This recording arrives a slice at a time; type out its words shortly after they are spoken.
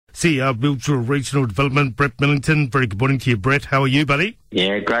CEO of Mildura Regional Development, Brett Millington. Very good morning to you, Brett. How are you, buddy?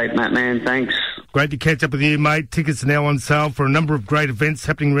 Yeah, great, Matt, man. Thanks. Great to catch up with you, mate. Tickets are now on sale for a number of great events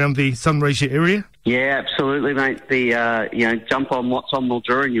happening around the Sunraysia area. Yeah, absolutely, mate. Jump on What's on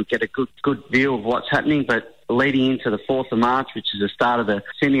Mildura and you'll get a good view of what's happening. But leading into the 4th of March, which is the start of the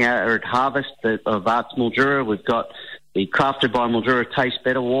semi-arid harvest of Arts Mildura, we've got the Crafted by Mildura Taste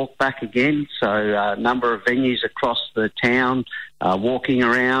Better Walk back again. So a number of venues across the town, walking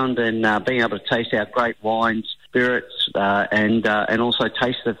around and being able to taste our great wines, spirits, and also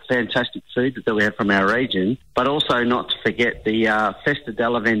taste the fantastic food that we have from our region. But also not to forget the Festa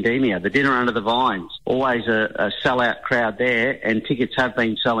della Vendemmia, the dinner under the vines. Always a sellout crowd there, and tickets have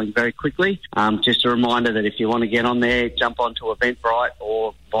been selling very quickly. Just a reminder that if you want to get on there, jump onto Eventbrite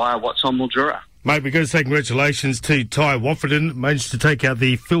or via What's on Mildura. Mate, we've got to say congratulations to Ty Wofferton. Managed to take out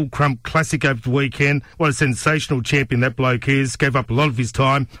the Phil Crump Classic over the weekend. What a sensational champion that bloke is. Gave up a lot of his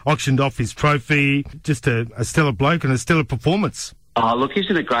time, auctioned off his trophy. Just a stellar bloke and a stellar performance. Oh, look,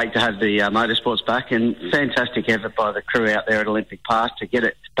 isn't it great to have the motorsports back, and fantastic effort by the crew out there at Olympic Park to get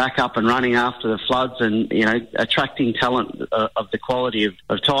it back up and running after the floods and, attracting talent of the quality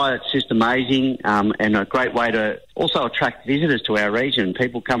of Ty. It's just amazing and a great way to also attract visitors to our region.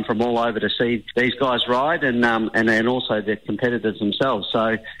 People come from all over to see these guys ride and also the competitors themselves.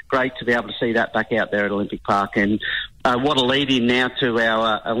 So great to be able to see that back out there at Olympic Park. And what a lead in now to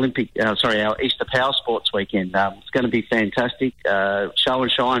our our Easter Power Sports weekend. It's going to be fantastic. Show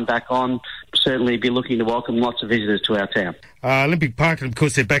and shine back on. Certainly be looking to welcome lots of visitors to our town. Olympic Park, and of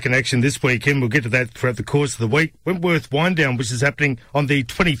course they're back in action this weekend. We'll get to that throughout the course of the week. Wentworth Winedown, which is happening on the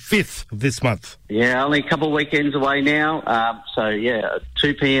 25th of this month. Yeah, only a couple of weekends away now.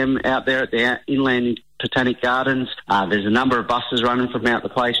 2 p.m. out there at the Inland Botanic Gardens. There's a number of buses running from out the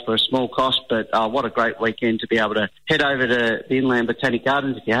place for a small cost, but what a great weekend to be able to head over to the Inland Botanic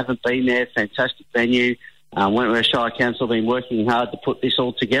Gardens. If you haven't been there, fantastic venue. Wentworth Shire Council have been working hard to put this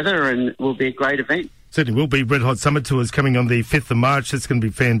all together, and it will be a great event. Certainly will be. Red Hot Summer Tours coming on the 5th of March. That's going to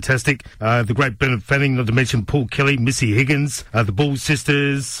be fantastic. The great Bernard Fanning, not to mention Paul Kelly, Missy Higgins, the Bull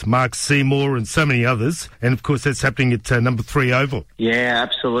Sisters, Mark Seymour, and so many others. And, of course, that's happening at number 3 Oval. Yeah,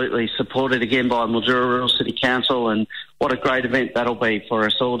 absolutely. Supported again by Mildura Rural City Council, and what a great event that'll be for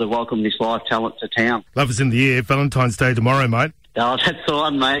us all to welcome this live talent to town. Love is in the air. Valentine's Day tomorrow, mate. Oh, that's the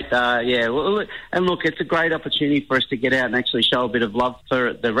one, mate. Look, it's a great opportunity for us to get out and actually show a bit of love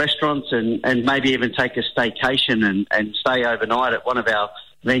for the restaurants and maybe even take a staycation and stay overnight at one of our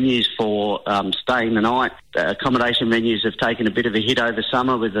venues for staying the night. Accommodation venues have taken a bit of a hit over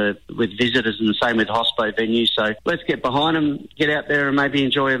summer with visitors, and the same with hospo venues. So let's get behind them, get out there and maybe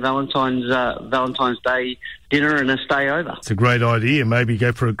enjoy a Valentine's Day dinner and a stay over. It's a great idea. Maybe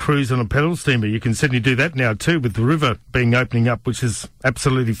go for a cruise on a pedal steamer. You can certainly do that now too, with the river opening up, which is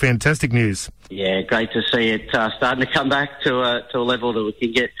absolutely fantastic news. Yeah, great to see it starting to come back to a level that we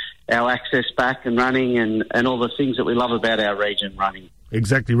can get our access back and running and all the things that we love about our region running.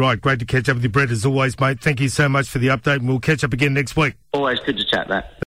 Exactly right. Great to catch up with you, Brett, as always, mate. Thank you so much for the update, and we'll catch up again next week. Always good to chat, Matt.